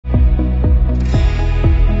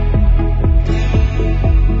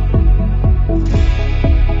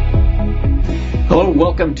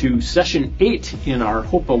welcome to session 8 in our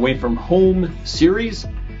Hope Away from Home series.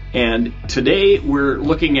 And today we're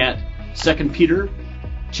looking at 2 Peter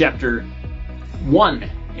chapter 1.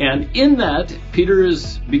 And in that, Peter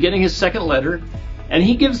is beginning his second letter, and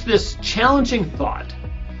he gives this challenging thought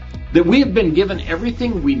that we have been given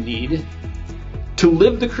everything we need to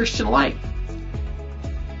live the Christian life.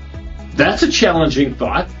 That's a challenging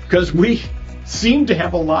thought because we seem to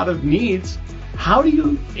have a lot of needs. How do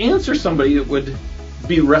you answer somebody that would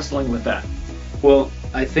be wrestling with that? Well,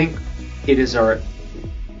 I think it is our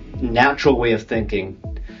natural way of thinking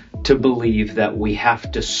to believe that we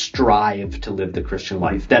have to strive to live the Christian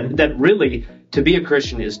life. That really, to be a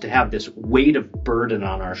Christian is to have this weight of burden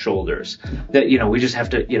on our shoulders. That, we just have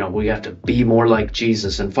to, we have to be more like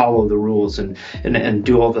Jesus and follow the rules and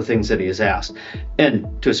do all the things that he has asked.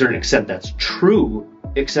 And to a certain extent, that's true,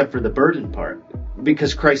 except for the burden part.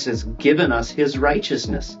 Because Christ has given us his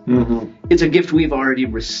righteousness. Mm-hmm. It's a gift we've already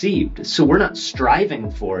received. So we're not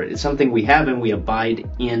striving for it. It's something we have and we abide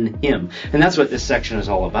in him. And that's what this section is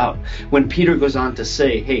all about. When Peter goes on to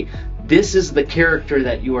say, hey, this is the character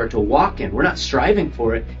that you are to walk in. We're not striving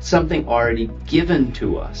for it. It's something already given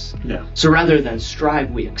to us. Yeah. So rather than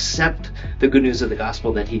strive, we accept the good news of the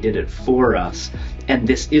gospel that he did it for us. And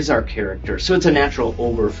this is our character. So it's a natural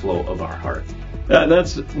overflow of our heart.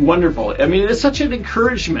 That's wonderful. I mean, it's such an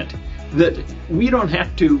encouragement that we don't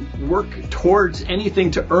have to work towards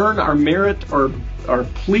anything to earn our merit or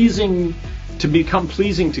pleasing, to become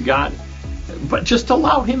pleasing to God, but just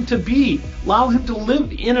allow him to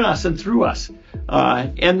live in us and through us.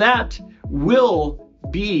 And that will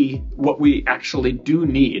be what we actually do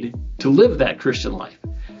need to live that Christian life.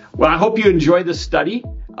 Well, I hope you enjoy this study.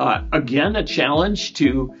 Again, a challenge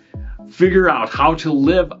to figure out how to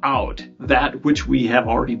live out that which we have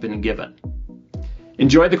already been given.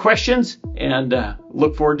 Enjoy the questions and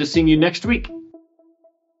look forward to seeing you next week.